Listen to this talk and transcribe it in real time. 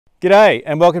G'day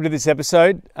and welcome to this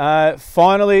episode.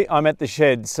 Finally, I'm at the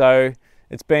shed. So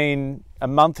it's been a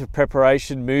month of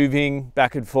preparation, moving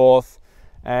back and forth,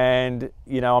 and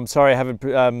I'm sorry I haven't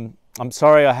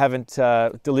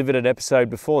delivered an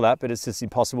episode before that, but it's just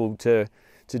impossible to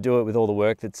do it with all the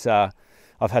work that's I've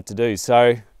had to do.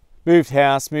 So moved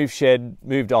house, moved shed,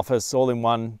 moved office, all in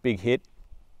one big hit.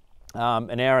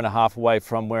 An hour and a half away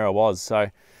from where I was.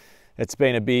 So it's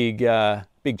been a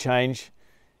big change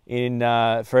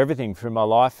for everything, for my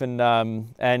life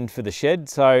and for the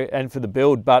shed, and for the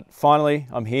build. But finally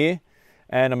I'm here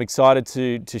and I'm excited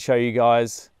to show you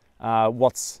guys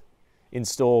what's in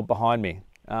store behind me.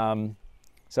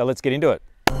 So let's get into it.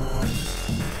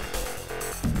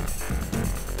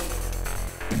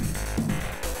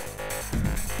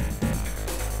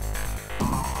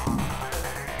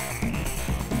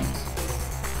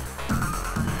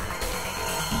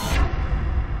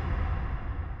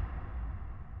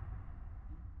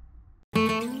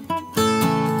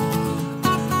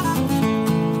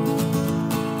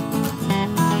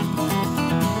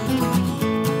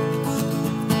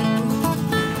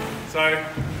 So,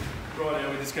 right now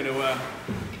we're just going to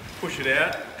push it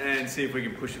out and see if we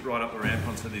can push it right up the ramp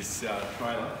onto this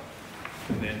trailer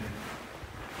and then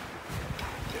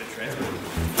get it transported.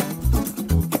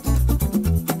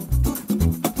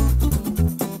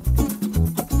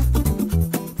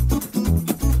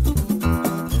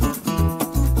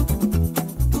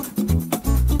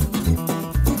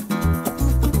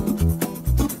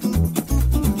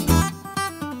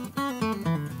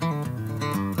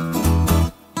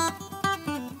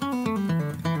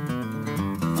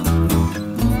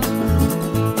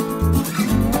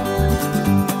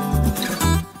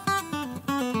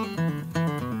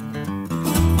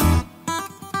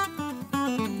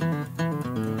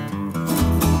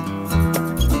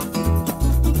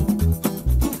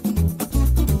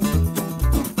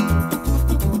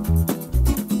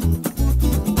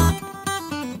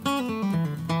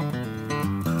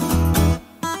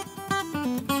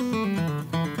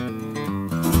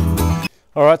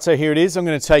 All right, so here it is. I'm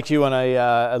going to take you on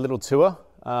a little tour.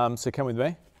 So come with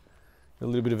me. A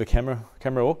little bit of a camera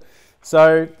walk.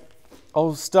 So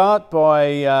I'll start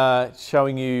by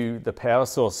showing you the power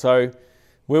source. So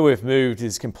where we've moved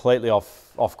is completely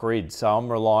off grid. So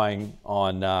I'm relying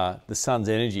on the sun's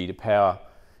energy to power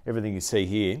everything you see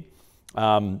here.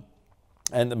 And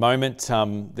at the moment,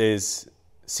 there's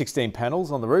 16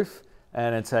 panels on the roof,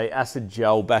 and it's a acid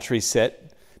gel battery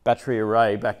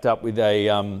array backed up with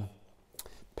a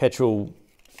petrol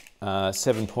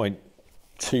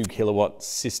 7.2 kilowatt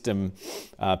system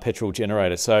petrol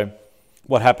generator. So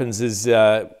what happens is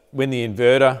when the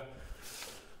inverter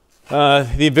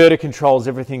controls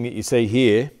everything that you see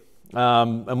here,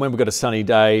 and when we've got a sunny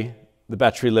day, the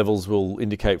battery levels will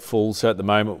indicate full. So at the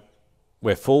moment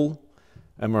we're full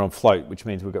and we're on float, which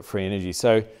means we've got free energy.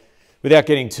 So without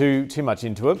getting too much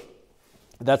into it,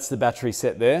 that's the battery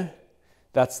set there,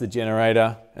 that's the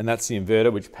generator, and that's the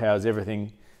inverter, which powers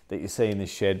everything that you see in this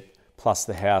shed, plus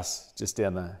the house just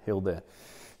down the hill there.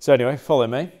 So anyway, follow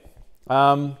me.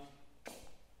 So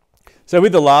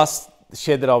with the last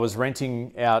shed that I was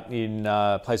renting out in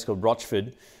a place called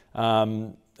Rochford,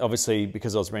 obviously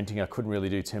because I was renting, I couldn't really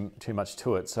do too much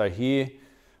to it. So here,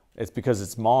 it's because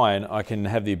it's mine, I can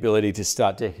have the ability to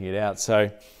start decking it out. So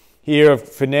here,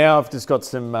 for now, I've just got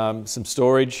some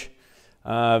storage.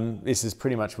 This is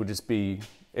pretty much will just be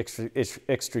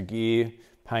extra gear,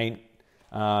 paint,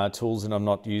 tools that I'm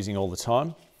not using all the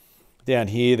time. Down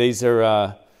here, these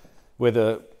are where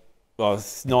the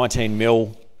 19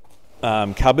 mil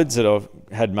cupboards that I've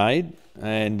had made,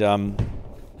 and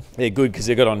they're good because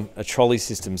they've got on a trolley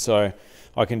system, so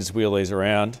I can just wheel these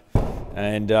around,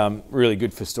 and really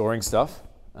good for storing stuff.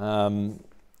 A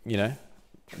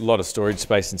lot of storage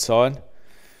space inside,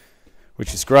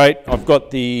 which is great. I've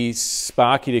got the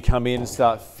Sparky to come in and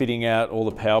start fitting out all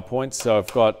the power points. So I've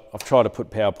tried to put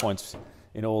power points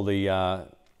in all the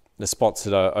spots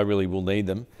that I really will need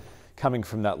them. Coming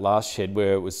from that last shed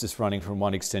where it was just running from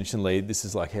one extension lead, this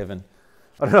is like heaven.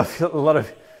 I don't know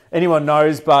if anyone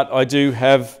knows, but I do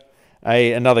have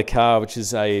another car, which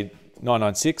is a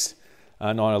 996,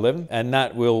 911, and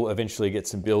that will eventually get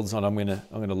some builds on. I'm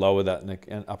gonna lower that in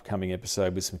an upcoming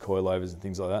episode with some coilovers and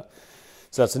things like that.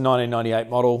 So that's a 1998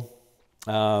 model.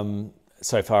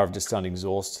 So far I've just done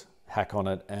exhaust hack on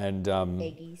it and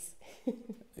eggies.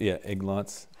 Yeah, egg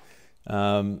lights,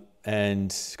 and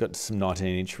it's got some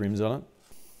 19-inch rims on it.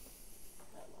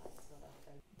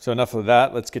 So enough of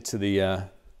that. Let's get to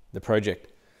the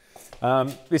project.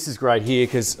 This is great here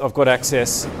because I've got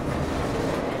access.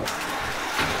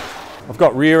 I've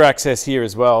got rear access here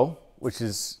as well, which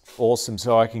is awesome.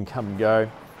 So I can come and go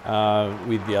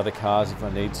with the other cars if I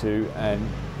need to. And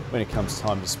when it comes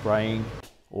time to spraying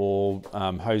or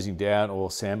hosing down or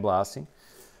sandblasting,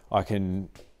 I can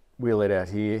wheel it out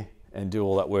here and do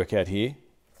all that work out here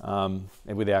and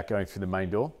without going through the main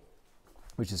door,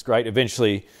 which is great.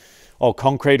 Eventually I'll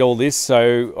concrete all this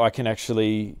so I can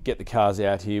actually get the cars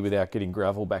out here without getting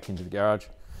gravel back into the garage.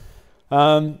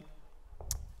 As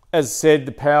I said,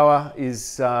 the power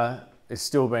is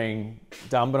still being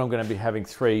done, but I'm going to be having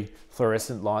 3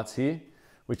 fluorescent lights here,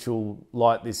 which will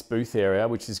light this booth area,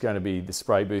 which is going to be the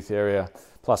spray booth area,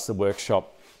 plus the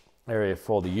workshop area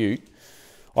for the ute.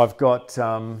 I've got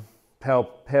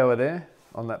power there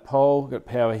on that pole, got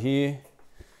power here.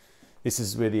 This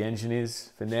is where the engine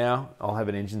is for now. I'll have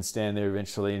an engine stand there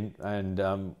eventually,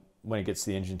 and when it gets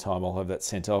to the engine time, I'll have that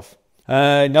sent off.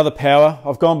 Another power.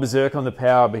 I've gone berserk on the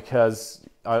power because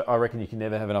I reckon you can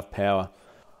never have enough power.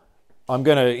 I'm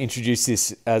going to introduce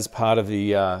this as part of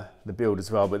the build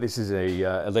as well, but this is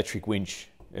a electric winch.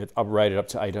 It's rated up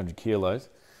to 800 kilos,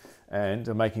 and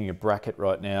I'm making a bracket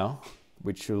right now,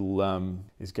 which will,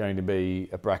 is going to be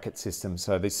a bracket system.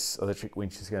 So this electric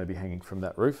winch is going to be hanging from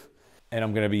that roof, and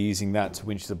I'm going to be using that to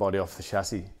winch the body off the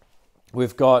chassis.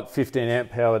 We've got 15 amp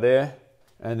power there,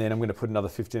 and then I'm going to put another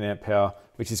 15 amp power,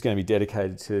 which is going to be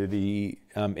dedicated to the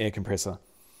air compressor.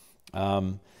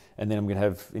 And then I'm going to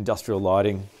have industrial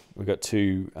lighting. We've got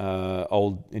 2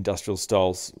 old industrial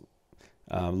styles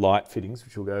light fittings,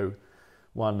 which will go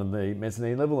one on the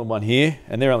mezzanine level and one here,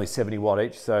 and they're only 70 watt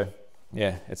each. So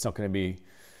yeah, it's not going to be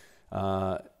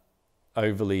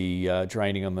overly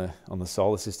draining on the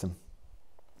solar system.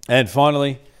 And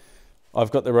finally,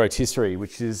 I've got the Rotisserie,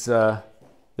 which is the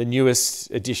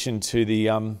newest addition to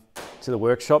the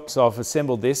workshop. So I've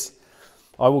assembled this.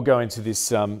 I will go into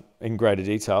this in greater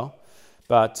detail,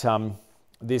 but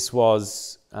this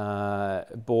was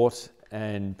bought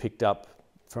and picked up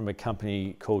from a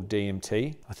company called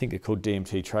DMT. I think they're called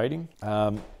DMT Trading.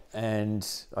 And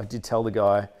I did tell the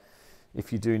guy,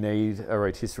 if you do need a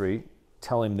rotisserie,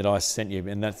 tell him that I sent you.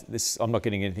 And I'm not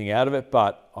getting anything out of it,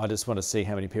 but I just want to see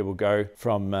how many people go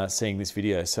from seeing this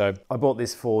video. So I bought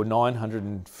this for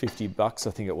 950 bucks,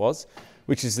 I think it was,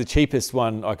 which is the cheapest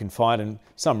one I can find. And for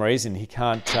some reason, he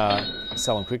can't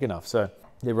sell them quick enough. So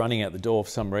they're running out the door for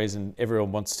some reason.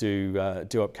 Everyone wants to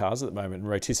do up cars at the moment,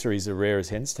 and rotisseries are rare as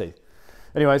hen's teeth.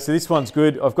 Anyway, so this one's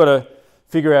good. I've got to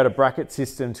figure out a bracket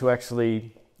system to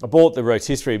actually, I bought the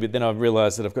rotisserie, but then I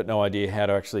realized that I've got no idea how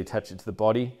to actually attach it to the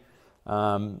body.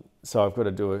 So I've got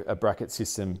to do a bracket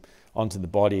system onto the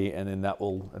body, and then that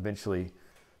will eventually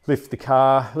lift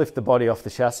the body off the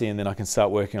chassis, and then I can start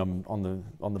working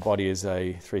on the body as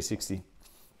a 360.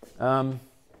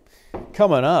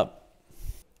 Coming up,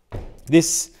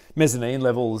 this mezzanine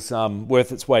level's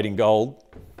worth its weight in gold.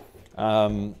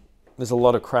 There's a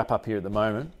lot of crap up here at the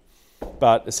moment,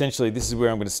 but essentially this is where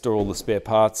I'm going to store all the spare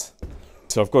parts.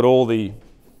 So I've got all the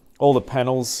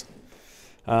panels,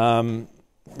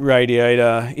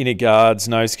 radiator, inner guards,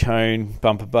 nose cone,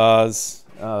 bumper bars,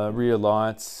 rear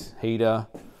lights, heater,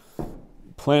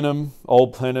 plenum,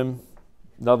 old plenum,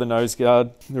 another nose guard,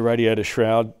 the radiator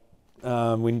shroud,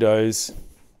 windows,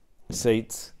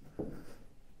 seats,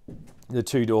 the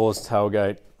 2 doors,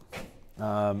 tailgate,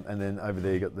 and then over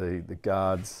there you got the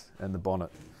guards and the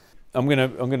bonnet. I'm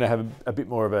gonna have a bit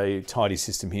more of a tidy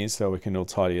system here, so we can all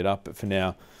tidy it up. But for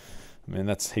now, I mean,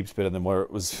 that's heaps better than where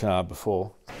it was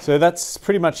before. So that's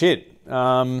pretty much it.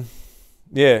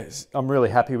 Yeah, I'm really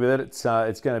happy with it. It's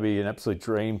going to be an absolute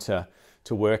dream to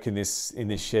work in this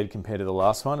shed compared to the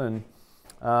last one,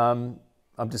 and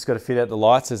I've just got to fit out the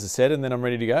lights, as I said, and then I'm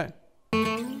ready to go.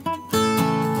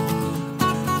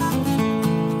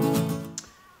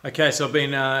 Okay, so I've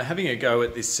been having a go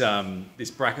at this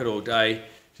this bracket all day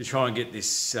to try and get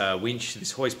this winch,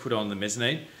 this hoist put on the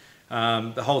mezzanine.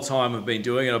 The whole time I've been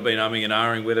doing it, I've been umming and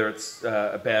ahhing whether it's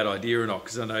a bad idea or not,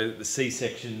 because I know that the C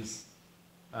sections,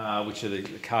 which are the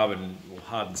carbon or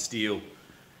hardened steel,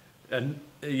 and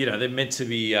you know, they're meant to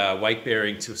be weight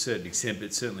bearing to a certain extent,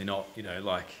 but certainly not, you know,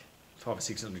 like 500 or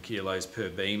 600 kilos per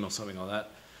beam or something like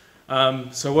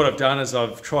that. So what I've done is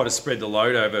I've tried to spread the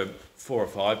load over 4 or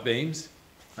 5 beams.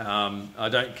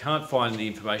 I can't find the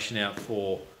information out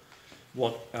for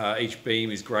what each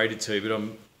beam is graded to, but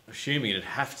I'm assuming it'd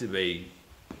have to be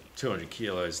 200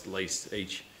 kilos at least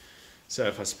each. So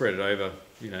if I spread it over,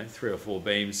 you know, 3 or 4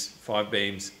 beams, 5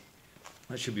 beams,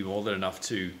 that should be more than enough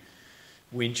to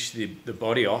winch the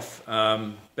body off.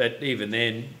 But even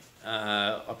then,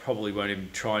 I probably won't even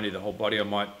try and do the whole body. I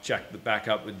might jack the back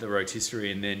up with the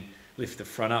rotisserie and then lift the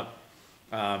front up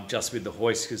just with the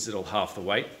hoist, because it'll half the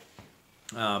weight.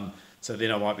 So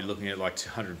then I might be looking at like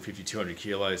 150, 200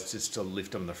 kilos just to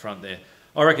lift on the front there.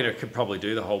 I reckon it could probably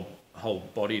do the whole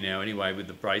body now anyway with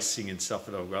the bracing and stuff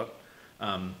that I've got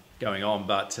going on.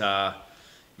 But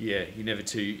yeah, you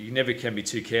never can be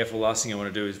too careful. Last thing I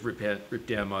want to do is rip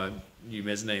down my new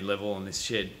mezzanine level on this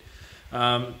shed.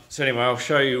 So anyway, I'll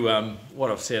show you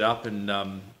what I've set up,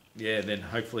 and yeah, then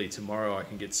hopefully tomorrow I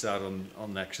can get started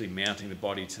on actually mounting the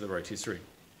body to the rotisserie.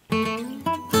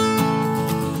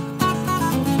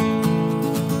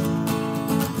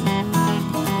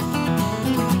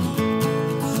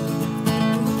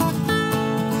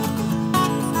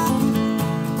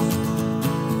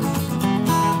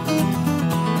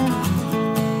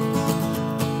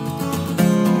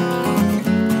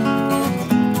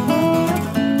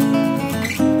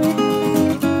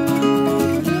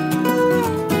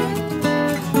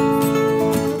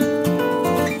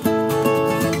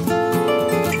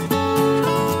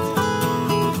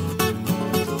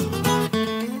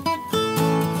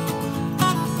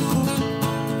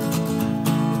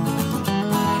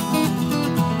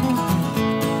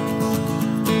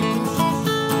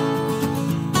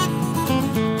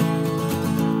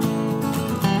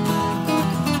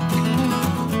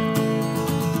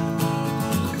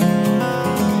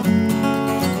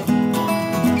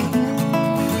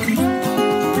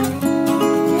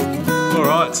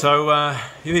 So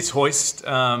this hoist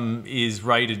is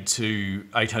rated to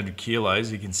 800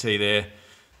 kilos. You can see there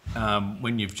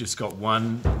when you've just got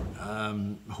one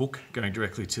hook going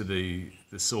directly to the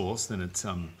source, then it's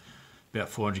about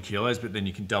 400 kilos, but then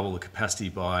you can double the capacity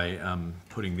by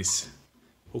putting this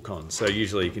hook on. So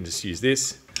usually you can just use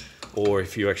this, or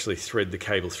if you actually thread the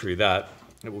cable through that,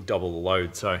 it will double the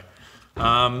load. So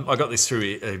I got this through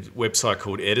a website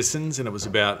called Edison's, and it was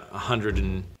about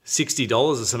 $160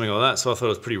 or something like that. So I thought it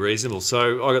was pretty reasonable.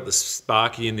 So I got the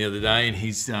Sparky in the other day, and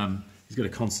he's got a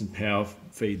constant power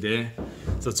feed there.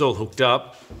 So it's all hooked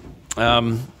up.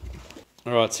 All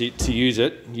right, so to use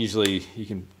it, usually you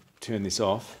can turn this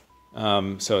off.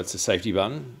 So it's a safety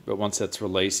button, but once that's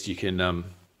released, you can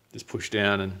just push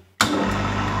down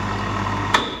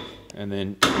and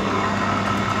then,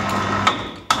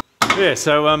 yeah,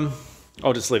 so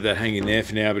I'll just leave that hanging there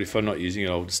for now, but if I'm not using it,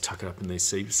 I'll just tuck it up in these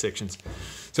C sections.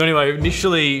 So anyway,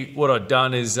 initially what I'd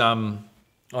done is I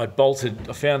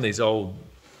found these old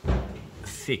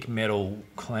thick metal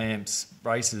clamps,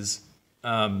 braces,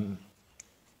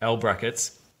 L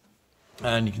brackets,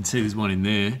 and you can see there's one in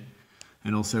there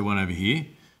and also one over here,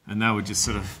 and they were just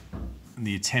sort of in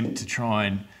the attempt to try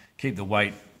and keep the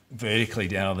weight vertically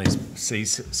down on these C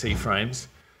frames.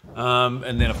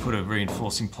 And then I put a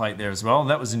reinforcing plate there as well. And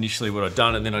that was initially what I'd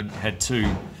done. And then I had two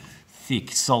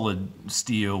thick, solid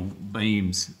steel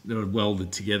beams that I'd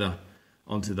welded together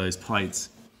onto those plates.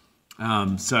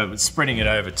 So it was spreading it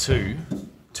over two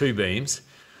beams.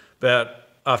 But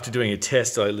after doing a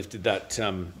test, I lifted that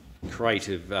crate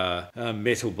of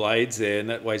metal blades there, and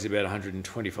that weighs about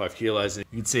 125 kilos. And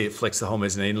you can see it flex the whole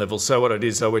mezzanine level. So what I did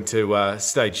is I went to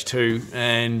stage 2,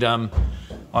 and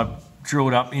I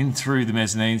drilled up in through the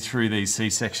mezzanine, through these C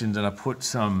sections, and I put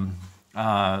some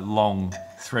long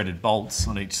threaded bolts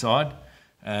on each side,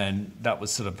 and that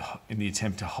was sort of in the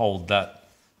attempt to hold that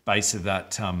base of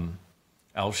that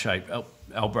L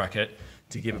bracket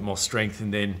to give it more strength,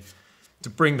 and then to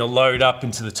bring the load up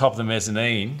into the top of the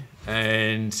mezzanine.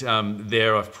 And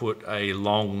there I've put a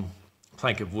long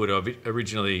plank of wood. I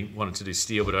originally wanted to do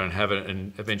steel, but I don't have it,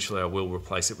 and eventually I will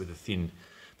replace it with a thin,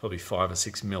 probably 5 or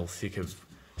 6 mil thick of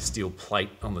steel plate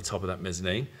on the top of that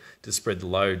mezzanine to spread the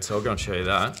load. So I'll go and show you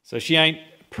that. So she ain't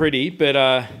pretty,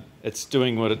 but it's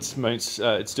doing what it's supposed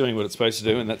to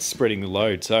do, and that's spreading the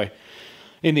load. So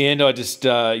in the end, I just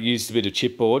used a bit of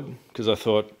chipboard, because I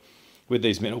thought with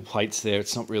these metal plates there,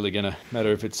 it's not really going to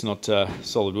matter if it's not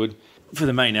solid wood. For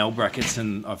the main L brackets,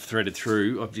 and I've threaded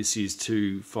through, I've just used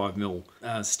 2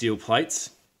 5mm steel plates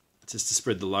just to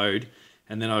spread the load.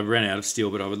 And then I ran out of steel,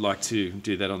 but I would like to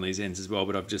do that on these ends as well.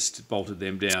 But I've just bolted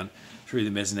them down through the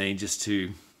mezzanine just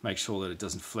to make sure that it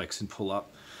doesn't flex and pull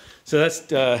up. So that's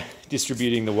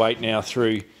distributing the weight now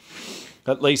through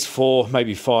at least 4,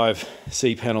 maybe 5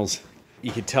 C panels.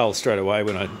 You could tell straight away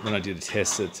when I did a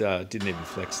test that didn't even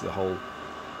flex the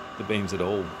beams at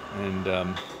all.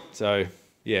 And so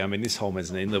yeah, I mean, this whole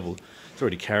mezzanine level is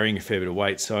already carrying a fair bit of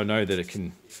weight, so I know that it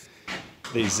can.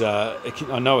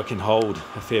 I know it can hold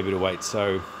a fair bit of weight,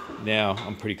 so now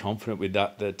I'm pretty confident with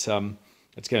that it's going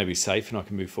to be safe and I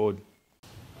can move forward.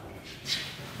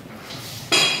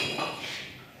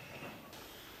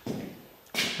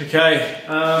 Okay,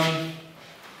 now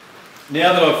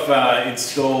that I've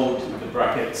installed the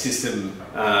bracket system,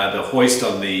 the hoist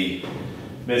on the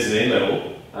mezzanine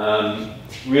level,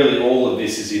 really all of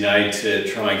this is in aid to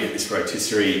try and get this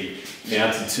rotisserie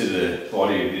mounted to the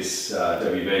body of this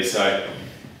WB. So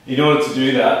in order to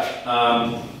do that,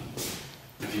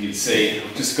 if you can see,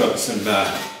 I've just got some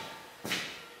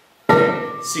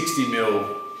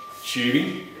 60mm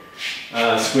tubing,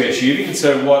 square tubing. And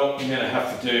so what I'm going to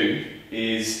have to do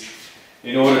is,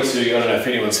 in order to, I don't know if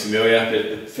anyone's familiar,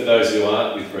 but for those who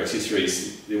aren't with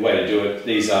rotisseries, the way to do it,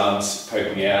 these arms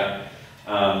poking out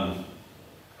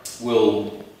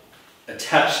will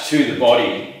attach to the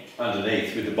body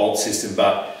underneath with the bolt system,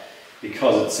 but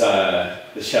because it's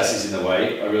the chassis in the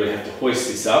way, I really have to hoist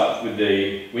this up with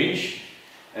the winch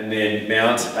and then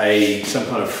mount some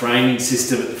kind of framing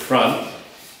system at the front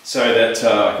so that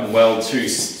I can weld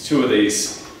two of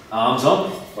these arms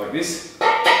on like this,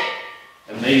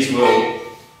 and these will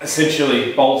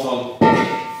essentially bolt on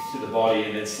to the body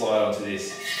and then slide onto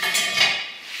this.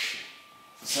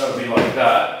 So it'll be like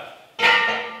that,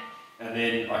 and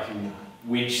then I can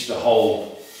winch the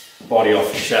whole body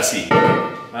off the chassis,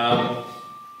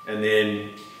 and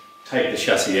then take the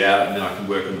chassis out, and then I can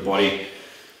work on the body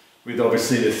with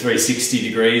obviously the 360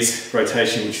 degrees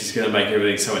rotation, which is going to make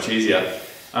everything so much easier.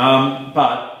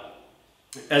 But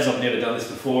as I've never done this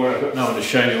before, I've got no one to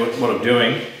show me what I'm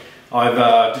doing,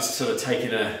 I've just sort of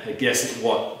taken a guess at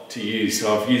what to use.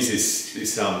 So I've used this you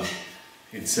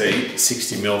can see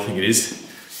 60mm, I think it is.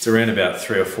 It's around about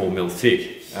 3 or 4mm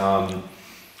thick,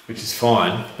 which is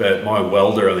fine, but my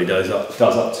welder only does up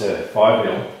to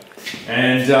 5mm.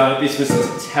 And this was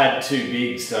a tad too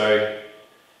big, so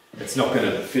it's not going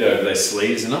to fit over those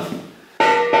sleeves enough.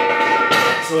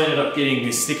 So I ended up getting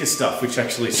this thicker stuff, which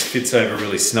actually fits over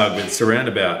really snug, but it's around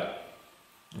about,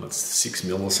 what's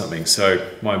 6mm or something. So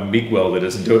my MIG welder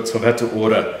doesn't do it, so I've had to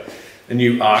order a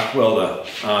new arc welder,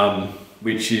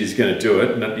 which is going to do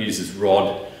it, and that uses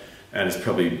rod, and it's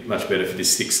probably much better for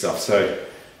this thick stuff. So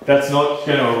that's not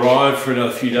going to arrive for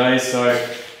another few days, so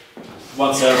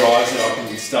once that arrives, then I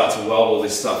can start to weld all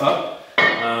this stuff up.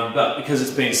 But because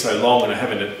it's been so long and I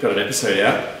haven't got an episode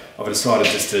out, I've decided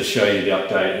just to show you the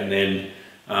update and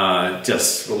then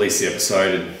just release the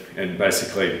episode and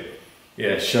basically,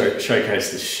 yeah,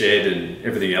 showcase the shed and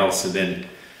everything else, and then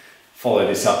follow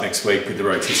this up next week with the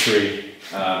rotisserie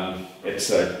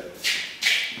episode.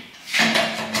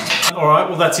 Alright,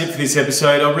 well that's it for this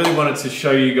episode. I really wanted to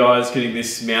show you guys getting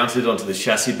this mounted onto the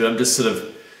chassis, but I'm just sort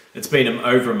of, it's been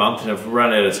over a month and I've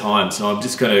run out of time, so I'm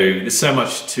just going to, there's so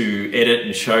much to edit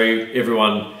and show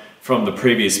everyone from the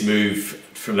previous move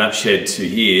from that shed to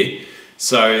here.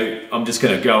 So I'm just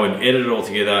going to go and edit it all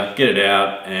together, get it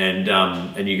out,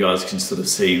 and you guys can sort of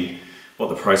see what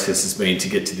the process has been to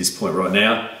get to this point right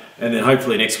now. And then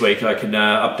hopefully next week I can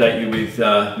update you with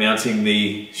mounting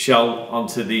the shell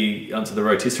onto the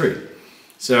rotisserie.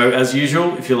 So as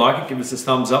usual, if you like it, give us a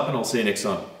thumbs up and I'll see you next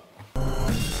time.